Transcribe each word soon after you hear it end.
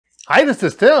Hi, this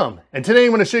is Tim, and today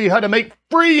I'm going to show you how to make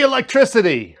free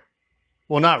electricity.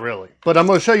 Well, not really, but I'm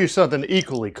going to show you something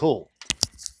equally cool.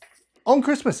 On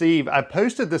Christmas Eve, I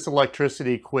posted this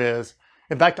electricity quiz.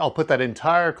 In fact, I'll put that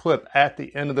entire clip at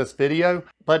the end of this video,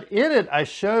 but in it, I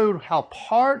showed how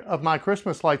part of my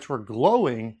Christmas lights were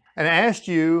glowing and asked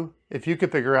you if you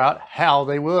could figure out how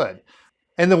they would.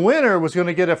 And the winner was going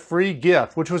to get a free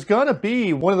gift, which was going to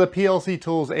be one of the PLC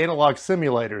Tools analog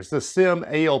simulators, the Sim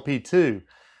ALP2.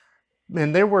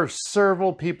 And there were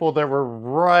several people that were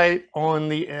right on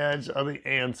the edge of the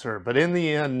answer, but in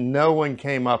the end, no one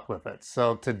came up with it.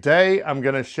 So today I'm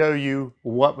going to show you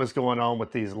what was going on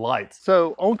with these lights.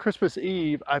 So on Christmas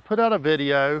Eve, I put out a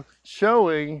video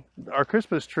showing our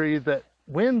Christmas tree that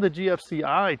when the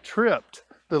GFCI tripped,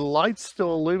 the lights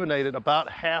still illuminated about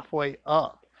halfway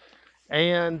up.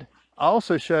 And I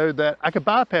also showed that I could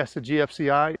bypass the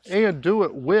GFCI and do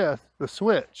it with the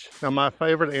switch. Now, my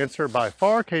favorite answer by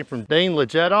far came from Dane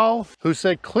Legetall, who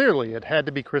said clearly it had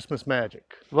to be Christmas magic,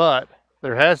 but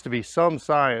there has to be some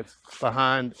science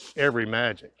behind every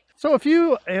magic. So a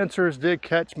few answers did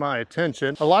catch my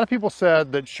attention. A lot of people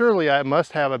said that surely I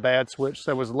must have a bad switch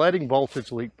that was letting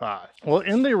voltage leak by. Well,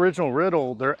 in the original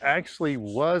riddle, there actually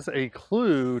was a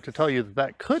clue to tell you that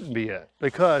that couldn't be it,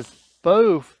 because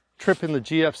both tripping the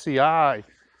GFCI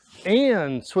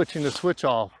and switching the switch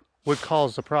off would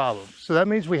cause the problem. So that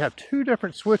means we have two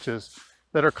different switches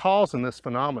that are causing this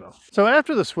phenomenon. So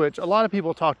after the switch, a lot of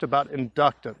people talked about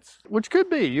inductance, which could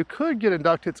be, you could get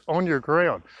inductance on your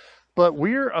ground, but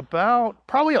we're about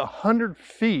probably 100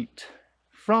 feet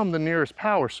from the nearest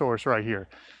power source right here.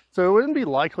 So it wouldn't be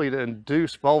likely to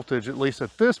induce voltage, at least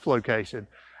at this location.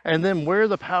 And then where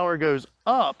the power goes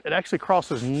up, it actually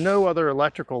crosses no other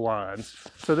electrical lines.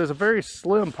 So there's a very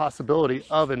slim possibility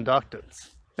of inductance.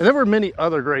 And there were many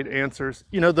other great answers.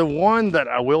 You know, the one that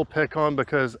I will pick on,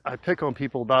 because I pick on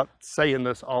people about saying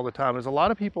this all the time, is a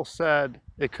lot of people said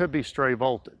it could be stray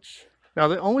voltage. Now,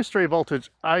 the only stray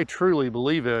voltage I truly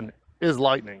believe in is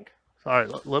lightning. All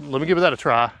right, let me give that a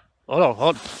try.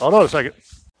 Hold on a second.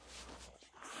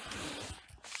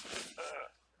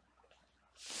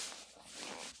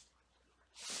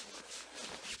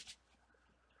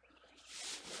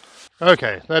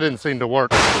 Okay, that didn't seem to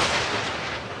work.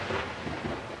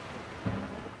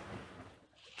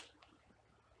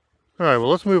 All right, well,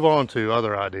 let's move on to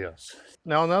other ideas.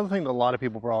 Now, another thing that a lot of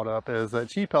people brought up is that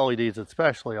cheap LEDs,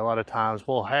 especially, a lot of times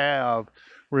will have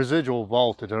residual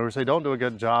voltage. In other words, they don't do a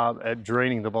good job at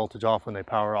draining the voltage off when they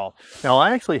power off. Now,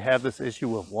 I actually have this issue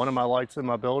with one of my lights in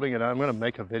my building, and I'm going to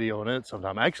make a video on it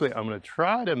sometime. Actually, I'm going to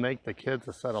try to make the kids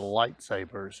a set of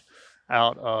lightsabers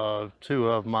out of two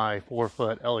of my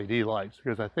 4-foot LED lights,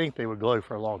 because I think they would glow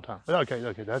for a long time. But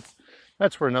okay,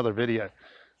 that's for another video.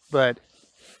 But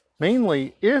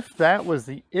mainly, if that was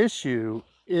the issue,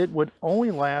 it would only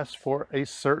last for a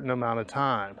certain amount of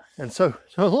time. And so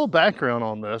a little background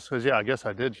on this, because yeah, I guess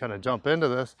I did kind of jump into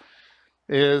this,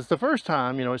 is the first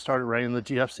time, you know, it started raining, the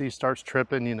GFC starts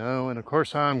tripping, you know, and of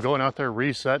course I'm going out there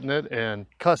resetting it and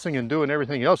cussing and doing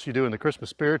everything else you do in the Christmas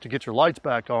spirit to get your lights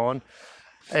back on.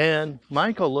 And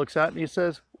Michael looks at it and he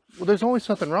says, well, there's only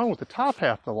something wrong with the top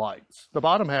half of the lights. The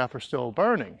bottom half are still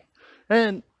burning.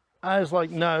 And I was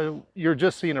like, no, you're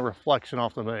just seeing a reflection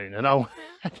off the moon. And I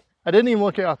didn't even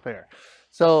look out there.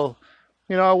 So,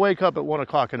 you know, I wake up at 1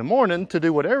 o'clock in the morning to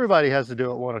do what everybody has to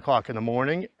do at 1 o'clock in the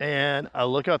morning. And I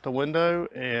look out the window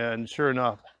and sure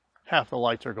enough, half the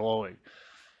lights are glowing.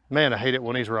 Man, I hate it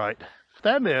when he's right.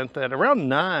 That meant that around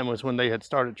 9 was when they had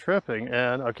started tripping,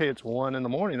 and okay, it's 1 in the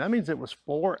morning. That means it was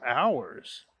 4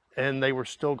 hours and they were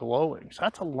still glowing. So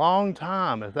that's a long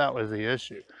time if that was the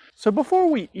issue. So before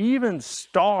we even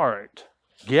start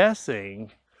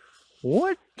guessing,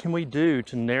 what can we do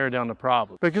to narrow down the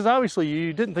problem? Because obviously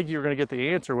you didn't think you were going to get the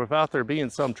answer without there being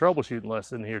some troubleshooting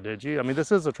lesson here, did you? I mean,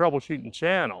 this is a troubleshooting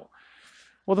channel.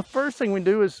 Well, the first thing we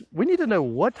do is we need to know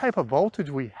what type of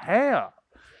voltage we have.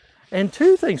 And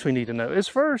two things we need to know is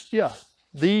first, yeah,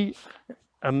 the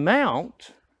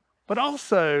amount, but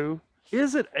also,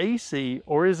 is it AC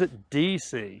or is it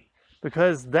DC?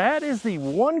 Because that is the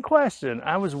one question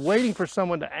I was waiting for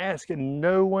someone to ask and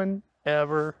no one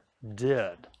ever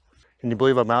did. Can you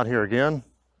believe I'm out here again?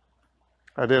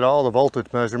 I did all the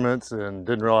voltage measurements and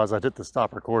didn't realize I hit the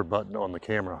stop record button on the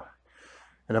camera.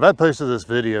 And if I posted this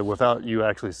video without you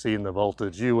actually seeing the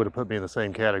voltage, you would have put me in the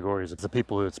same categories as the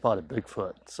people who had spotted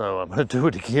Bigfoot. So I'm going to do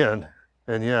it again.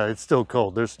 And yeah, it's still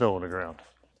cold. There's snow on the ground.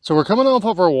 So we're coming off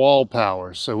of our wall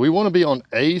power. So we want to be on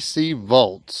AC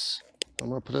volts. I'm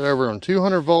going to put it over on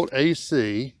 200 volt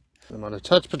AC. I'm going to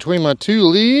touch between my two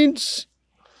leads.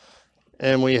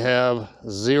 And we have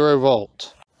 0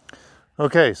 volt.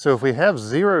 Okay, so if we have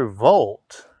 0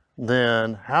 volt,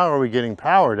 then how are we getting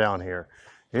power down here?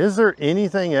 Is there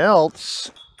anything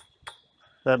else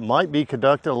that might be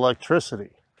conducting electricity?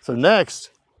 So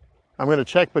next, I'm going to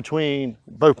check between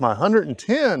both my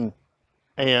 110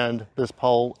 and this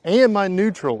pole and my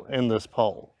neutral in this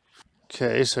pole.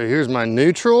 Okay, so here's my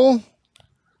neutral,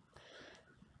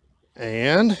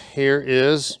 and here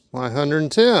is my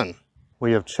 110.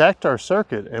 We have checked our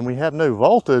circuit and we have no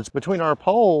voltage between our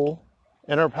pole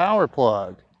and our power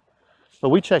plug, but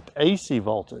we checked AC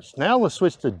voltage. Now let's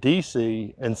switch to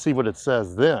DC and see what it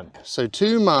says then. So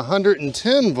to my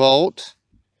 110 volt,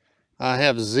 I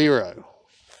have 0.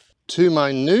 To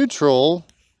my neutral,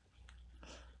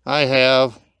 I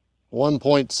have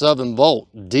 1.7 volt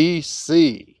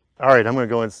DC. All right, I'm gonna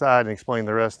go inside and explain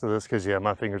the rest of this because yeah,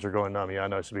 my fingers are going numb. Yeah, I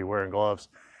know I should be wearing gloves,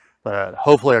 but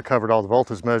hopefully I covered all the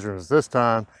voltage measurements this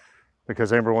time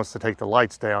because Amber wants to take the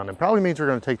lights down, and probably means we're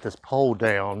gonna take this pole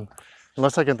down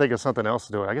unless I can think of something else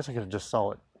to do it. I guess I could have just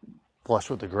saw it flush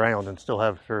with the ground and still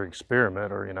have it for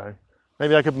experiment, or you know,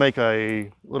 maybe I could make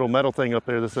a little metal thing up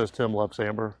there that says Tim loves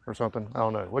Amber or something. I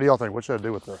don't know. What do y'all think? What should I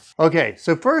do with this? Okay,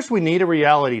 so first we need a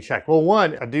reality check. Well,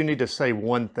 one, I do need to say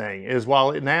one thing is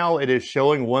while now it is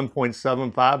showing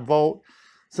 1.75 volt,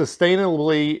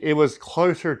 sustainably it was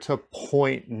closer to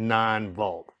 0.9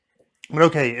 volt. But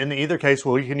okay, in either case,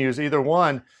 well, we can use either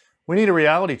one. We need a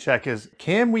reality check is,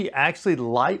 can we actually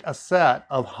light a set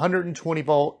of 120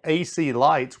 volt AC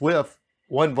lights with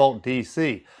 1 volt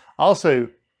DC? Also,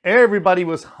 everybody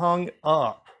was hung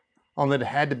up on that it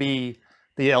had to be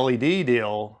the LED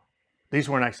deal. These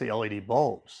weren't actually LED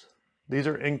bulbs. These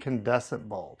are incandescent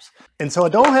bulbs. And so I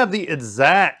don't have the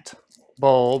exact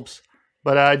bulbs,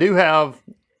 but I do have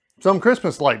some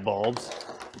Christmas light bulbs.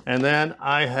 And then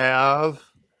I have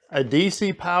a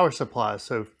DC power supply.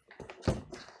 So I'm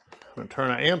gonna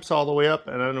turn our amps all the way up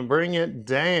and I'm gonna bring it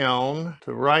down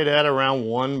to right at around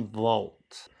 1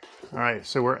 volt. All right,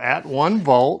 so we're at 1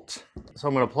 volt. So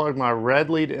I'm gonna plug my red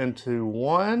lead into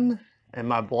one and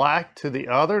my black to the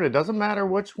other. And it doesn't matter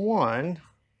which one.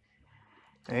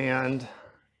 And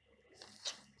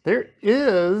there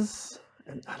is,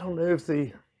 and I don't know if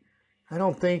I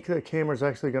don't think the camera's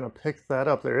actually gonna pick that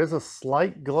up. There is a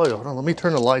slight glow. Hold on, let me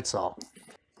turn the lights off.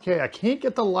 Okay, I can't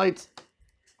get the lights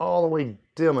all the way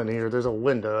dim in here. There's a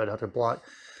window I'd have to block.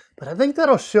 But I think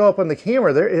that'll show up on the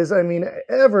camera. There is, I mean,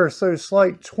 ever so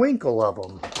slight twinkle of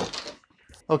them.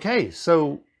 Okay,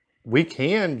 so we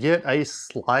can get a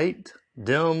slight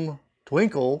dim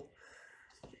twinkle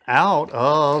out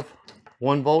of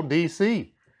 1 volt DC.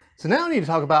 So now I need to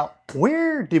talk about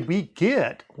where did we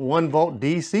get 1 volt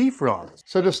DC from?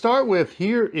 So to start with,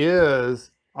 here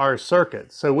is our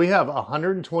circuit. So we have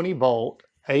 120 volt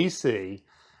AC.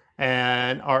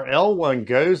 And our L1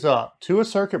 goes up to a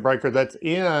circuit breaker that's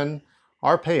in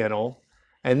our panel.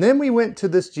 And then we went to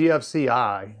this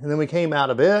GFCI. And then we came out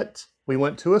of it. We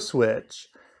went to a switch.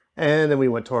 And then we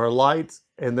went to our lights.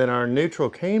 And then our neutral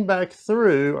came back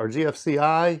through our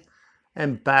GFCI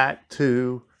and back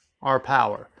to our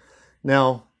power.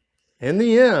 Now, in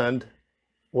the end,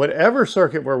 whatever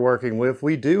circuit we're working with,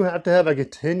 we do have to have a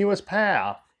continuous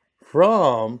path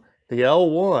from the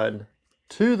L1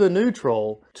 to the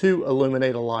neutral to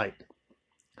illuminate a light.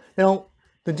 Now,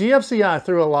 the GFCI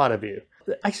threw a lot of you.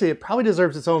 Actually, it probably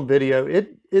deserves its own video.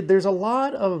 There's a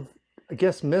lot of, I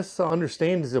guess,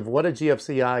 misunderstandings of what a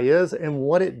GFCI is and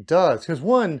what it does. Because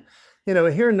one, you know,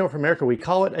 here in North America, we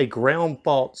call it a ground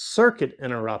fault circuit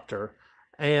interrupter.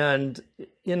 And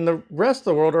in the rest of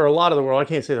the world, or a lot of the world, I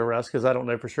can't say the rest because I don't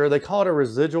know for sure, they call it a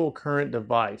residual current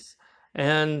device.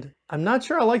 And I'm not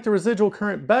sure I like the residual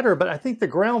current better, but I think the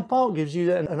ground fault gives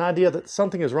you an idea that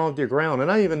something is wrong with your ground. And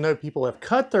I even know people have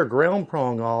cut their ground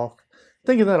prong off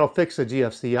thinking that'll fix a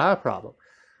GFCI problem.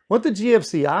 What the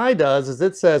GFCI does is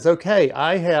it says, okay,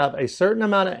 I have a certain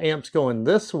amount of amps going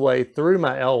this way through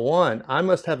my L1. I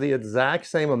must have the exact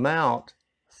same amount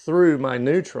through my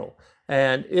neutral.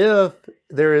 And if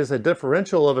there is a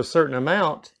differential of a certain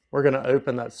amount, we're going to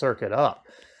open that circuit up.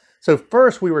 So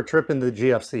first we were tripping the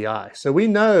GFCI. So we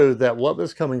know that what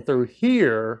was coming through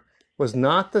here was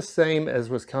not the same as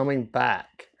was coming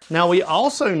back. Now we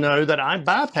also know that I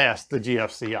bypassed the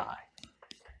GFCI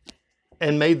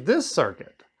and made this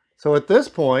circuit. So at this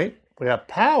point, we have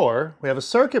power, we have a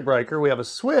circuit breaker, we have a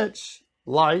switch,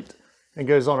 light, and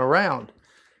goes on around.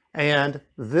 And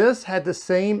this had the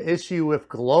same issue with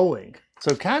glowing.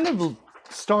 So kind of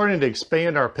starting to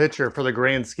expand our picture for the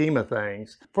grand scheme of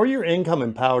things. For your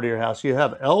incoming power to your house, you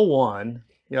have L1,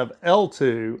 you have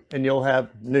L2, and you'll have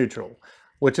neutral,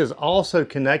 which is also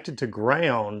connected to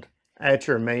ground at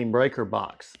your main breaker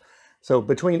box. So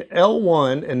between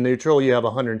L1 and neutral, you have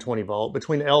 120 volt.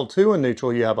 Between L2 and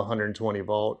neutral, you have 120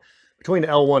 volt. Between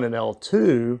L1 and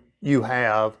L2, you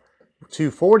have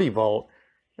 240 volt.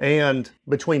 And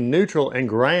between neutral and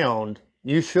ground,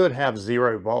 you should have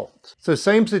 0 volts. So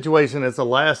same situation as the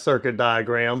last circuit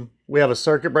diagram. We have a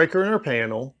circuit breaker in our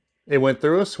panel. It went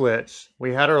through a switch.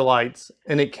 We had our lights,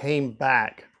 and it came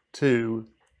back to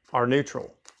our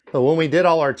neutral. But when we did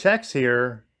all our checks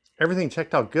here, everything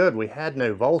checked out good. We had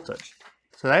no voltage.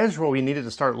 So that is where we needed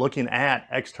to start looking at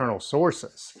external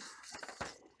sources.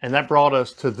 And that brought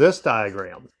us to this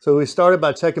diagram. So we started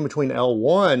by checking between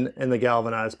L1 and the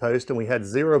galvanized post, and we had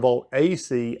 0 volt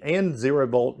AC and 0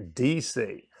 volt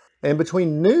DC. And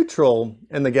between neutral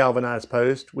and the galvanized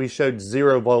post, we showed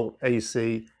 0 volt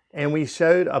AC, and we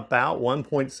showed about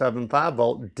 1.75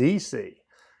 volt DC.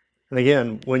 And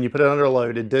again, when you put it under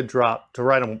load, it did drop to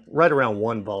right around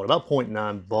 1 volt, about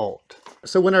 0.9 volt.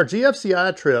 So when our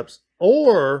GFCI trips,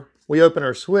 or we open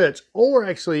our switch, or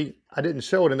actually, I didn't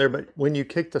show it in there, but when you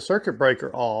kick the circuit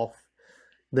breaker off,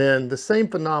 then the same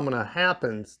phenomena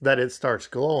happens, that it starts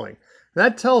glowing. And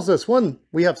that tells us, one,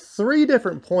 we have 3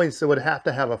 different points that would have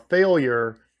to have a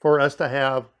failure for us to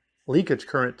have leakage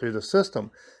current through the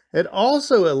system. It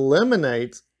also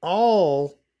eliminates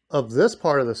all of this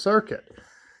part of the circuit.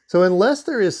 So unless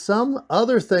there is some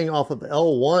other thing off of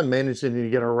L1 managing to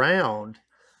get around,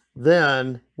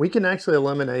 then we can actually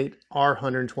eliminate our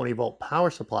 120 volt power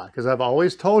supply. Because I've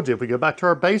always told you, if we go back to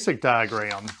our basic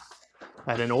diagram,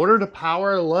 that in order to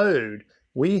power a load,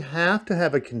 we have to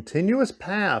have a continuous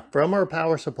path from our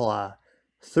power supply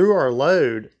through our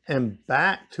load and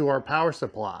back to our power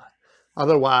supply.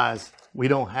 Otherwise, we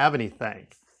don't have anything.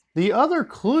 The other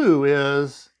clue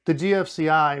is the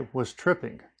GFCI was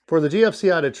tripping. For the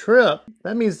GFCI to trip,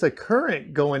 that means the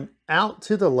current going out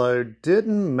to the load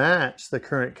didn't match the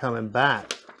current coming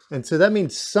back. And so that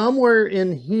means somewhere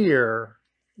in here,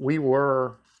 we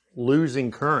were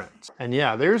losing current. And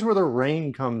yeah, there's where the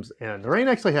rain comes in. The rain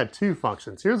actually had 2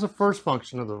 functions. Here's the first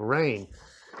function of the rain,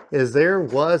 is there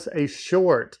was a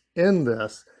short in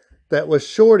this that was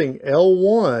shorting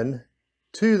L1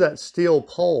 to that steel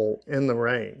pole in the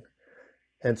rain.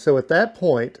 And so at that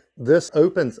point, this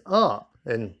opens up,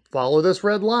 and follow this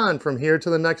red line from here to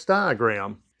the next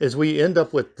diagram, is we end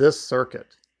up with this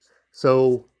circuit.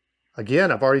 So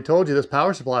again, I've already told you this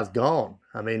power supply is gone.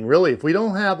 I mean, really, if we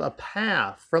don't have a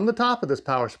path from the top of this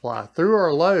power supply through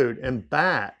our load and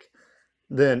back,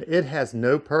 then it has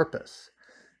no purpose.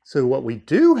 So what we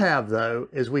do have though,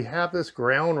 is we have this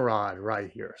ground rod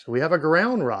right here. So we have a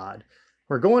ground rod.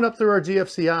 We're going up through our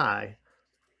GFCI,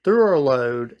 through our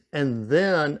load, and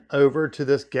then over to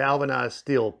this galvanized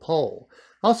steel pole.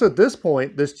 Also at this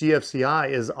point, this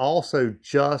GFCI is also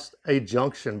just a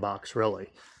junction box really.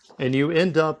 And you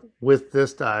end up with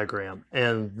this diagram.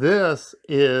 And this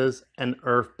is an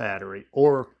earth battery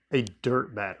or a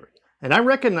dirt battery. And I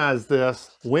recognized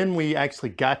this when we actually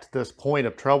got to this point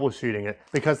of troubleshooting it,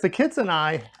 because the kids and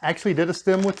I actually did a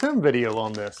STEM with Tim video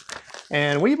on this.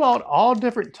 And we bought all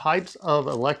different types of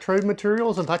electrode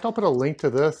materials. In fact, I'll put a link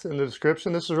to this in the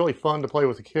description. This is really fun to play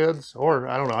with the kids, or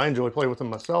I don't know, I enjoy playing with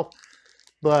them myself.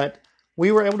 But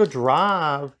we were able to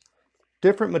drive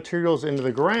different materials into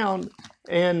the ground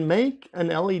and make an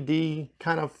LED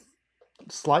kind of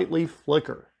slightly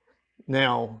flicker.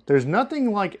 Now, there's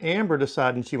nothing like Amber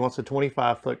deciding she wants a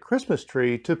 25-foot Christmas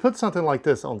tree to put something like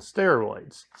this on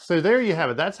steroids. So there you have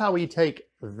it. That's how we take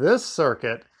this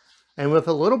circuit and with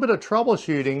a little bit of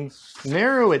troubleshooting,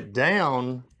 narrow it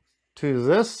down to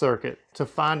this circuit to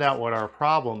find out what our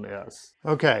problem is.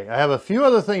 Okay, I have a few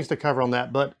other things to cover on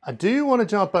that, but I do want to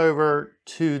jump over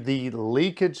to the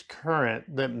leakage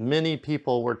current that many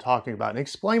people were talking about and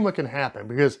explain what can happen.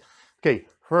 Because, okay,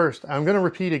 first, I'm going to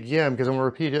repeat again because I'm going to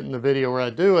repeat it in the video where I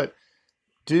do it.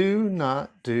 Do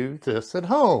not do this at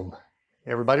home.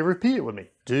 Everybody repeat it with me.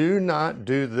 Do not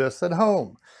do this at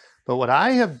home. But what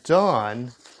I have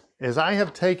done is I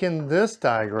have taken this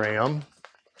diagram,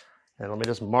 and let me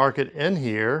just mark it in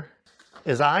here,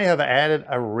 is I have added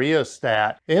a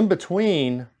rheostat in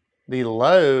between the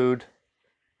load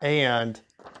and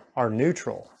our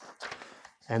neutral.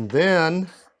 And then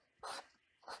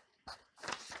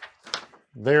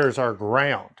there's our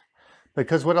ground.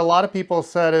 Because what a lot of people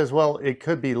said is, well, it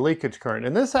could be leakage current.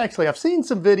 And this actually, I've seen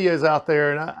some videos out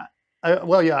there, and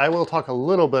I will talk a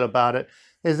little bit about it,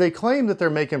 is they claim that they're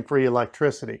making free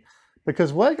electricity.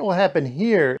 Because what will happen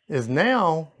here is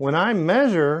now when I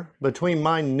measure between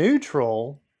my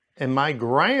neutral and my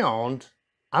ground,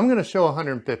 I'm going to show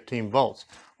 115 volts.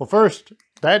 Well, first,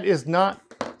 that is not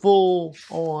full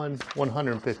on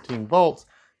 115 volts.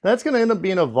 That's going to end up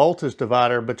being a voltage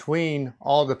divider between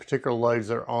all the particular loads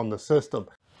that are on the system.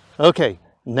 Okay,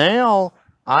 now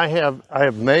I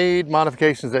have made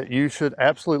modifications that you should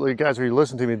absolutely, guys, if you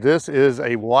listen to me, this is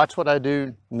a watch what I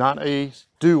do, not a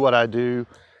do what I do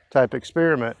type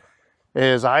experiment,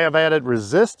 is I have added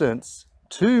resistance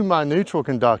to my neutral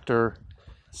conductor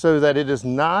so that it is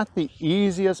not the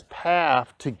easiest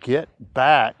path to get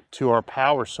back to our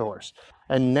power source.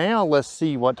 And now let's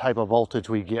see what type of voltage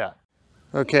we get.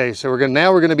 Okay, so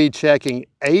now we're gonna be checking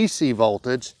AC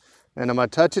voltage, and I'm gonna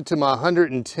touch it to my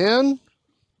 110,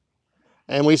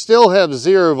 and we still have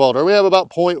 0 volt, or we have about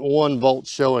 0.1 volts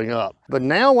showing up. But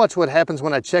now watch what happens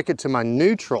when I check it to my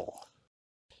neutral.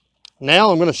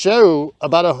 Now I'm gonna show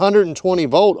about 120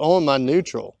 volt on my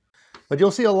neutral. But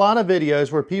you'll see a lot of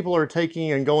videos where people are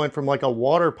taking and going from like a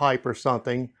water pipe or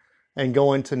something and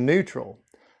going to neutral.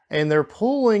 And they're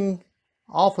pulling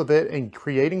off of it and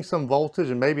creating some voltage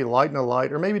and maybe lighting a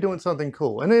light or maybe doing something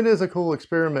cool. And it is a cool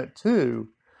experiment too,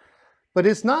 but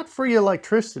it's not free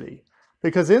electricity,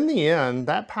 because in the end,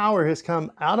 that power has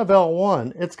come out of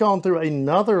L1, it's gone through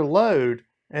another load,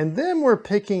 and then we're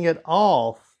picking it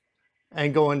off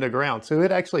and going to ground. So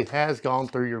it actually has gone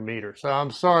through your meter. So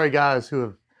I'm sorry guys who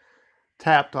have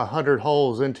tapped 100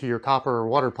 holes into your copper or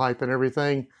water pipe and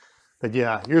everything, but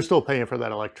yeah, you're still paying for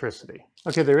that electricity.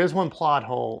 Okay, there is one plot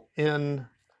hole in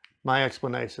my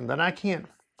explanation that I can't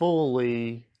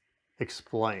fully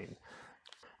explain.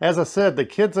 As I said, the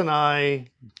kids and I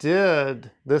did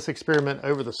this experiment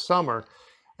over the summer,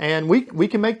 and we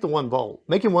can make the 1 volt.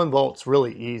 Making 1 volt's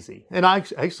really easy. And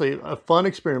actually, a fun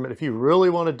experiment, if you really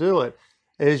want to do it,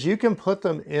 is you can put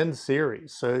them in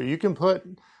series. So you can put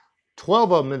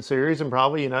 12 of them in series and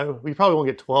probably, we probably won't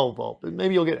get 12 volt, but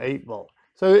maybe you'll get 8 volt.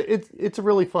 So it's a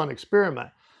really fun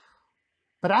experiment.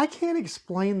 But I can't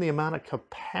explain the amount of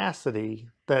capacity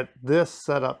that this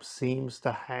setup seems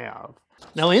to have.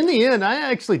 Now, in the end,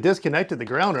 I actually disconnected the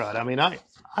ground rod. I mean,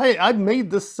 I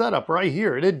made this setup right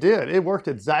here, and it did. It worked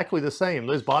exactly the same.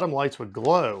 Those bottom lights would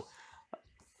glow.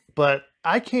 But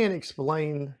I can't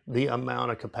explain the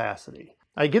amount of capacity.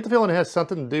 I get the feeling it has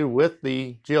something to do with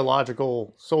the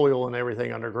geological soil and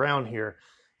everything underground here.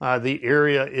 The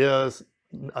area is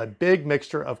a big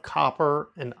mixture of copper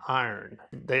and iron.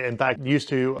 They, in fact, used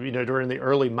to, during the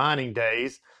early mining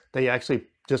days, they actually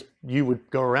you would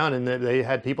go around and they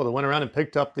had people that went around and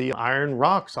picked up the iron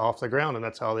rocks off the ground, and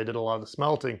that's how they did a lot of the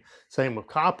smelting. Same with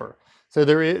copper. So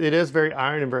it is very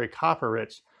iron and very copper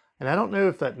rich. And I don't know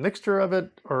if that mixture of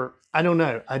it, or I don't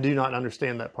know. I do not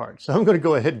understand that part. So I'm going to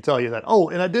go ahead and tell you that. Oh,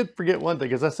 and I did forget one thing,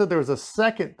 because I said there was a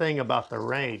second thing about the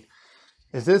rain,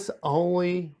 is this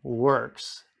only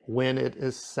works when it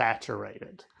is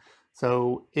saturated.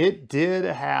 So it did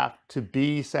have to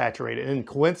be saturated. And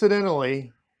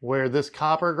coincidentally, where this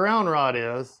copper ground rod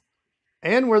is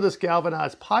and where this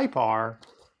galvanized pipe are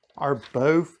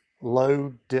both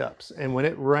low dips. And when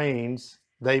it rains,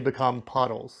 they become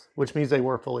puddles, which means they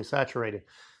were fully saturated.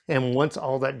 And once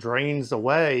all that drains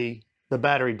away, the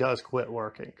battery does quit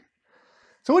working.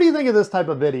 So what do you think of this type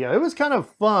of video? It was kind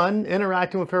of fun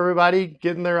interacting with everybody,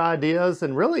 getting their ideas,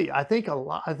 and really, I think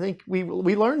we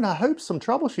learned, I hope, some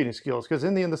troubleshooting skills, because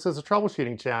in the end, this is a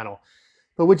troubleshooting channel.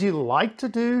 But would you like to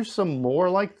do some more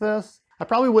like this? I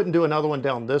probably wouldn't do another one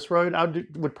down this road. I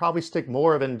would probably stick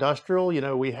more of industrial.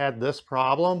 We had this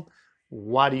problem.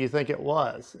 Why do you think it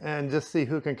was? And just see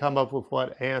who can come up with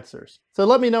what answers. So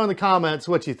let me know in the comments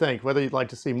what you think, whether you'd like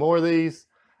to see more of these.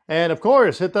 And of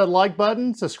course, hit that like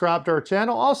button, subscribe to our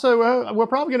channel. Also, we're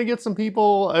probably going to get some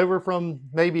people over from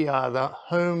maybe the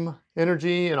home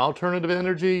energy and alternative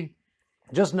energy.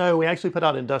 Just know we actually put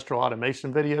out industrial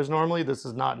automation videos normally. This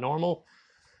is not normal.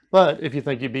 But if you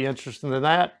think you'd be interested in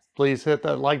that, please hit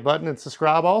that like button and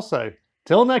subscribe also.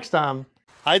 Till next time.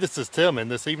 Hi, this is Tim, and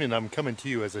this evening I'm coming to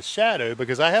you as a shadow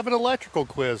because I have an electrical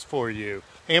quiz for you.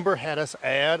 Amber had us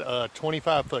add a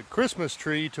 25-foot Christmas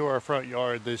tree to our front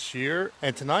yard this year,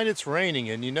 and tonight it's raining,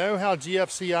 and you know how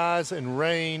GFCIs and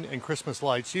rain and Christmas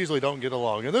lights usually don't get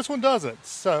along, and this one doesn't,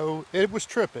 so it was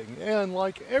tripping. And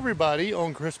like everybody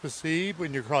on Christmas Eve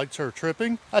when your lights are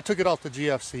tripping, I took it off the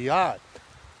GFCI.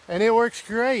 And it works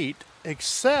great,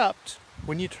 except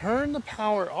when you turn the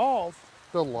power off,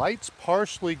 the lights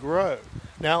partially grow.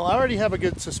 Now, I already have a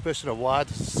good suspicion of why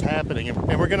this is happening,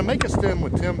 and we're going to make a STEM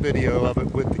with Tim video of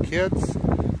it with the kids,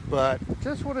 but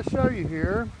just want to show you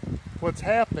here what's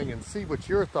happening and see what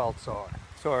your thoughts are.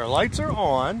 So our lights are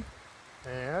on,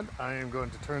 and I am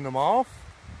going to turn them off.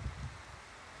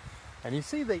 And you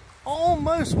see they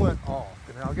almost went off.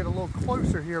 And I'll get a little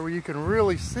closer here where you can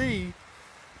really see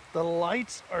the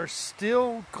lights are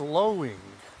still glowing.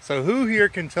 So who here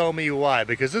can tell me why?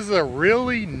 Because this is a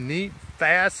really neat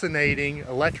fascinating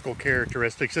electrical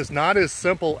characteristics. It's not as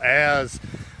simple as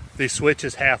the switch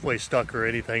is halfway stuck or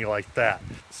anything like that.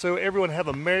 So everyone have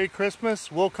a Merry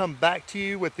Christmas. We'll come back to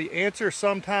you with the answer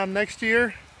sometime next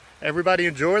year. Everybody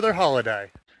enjoy their holiday.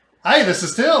 Hi, this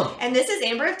is Tim. And this is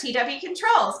Amber of TW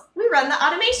Controls. We run the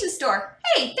automation store.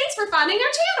 Hey, thanks for finding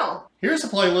our channel. Here's a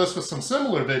playlist with some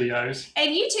similar videos.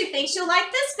 And YouTube thinks you'll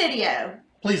like this video.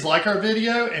 Please like our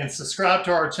video and subscribe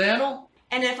to our channel.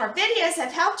 And if our videos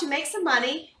have helped you make some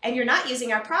money and you're not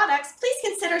using our products, please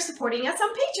consider supporting us on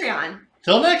Patreon.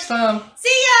 Till next time.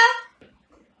 See ya!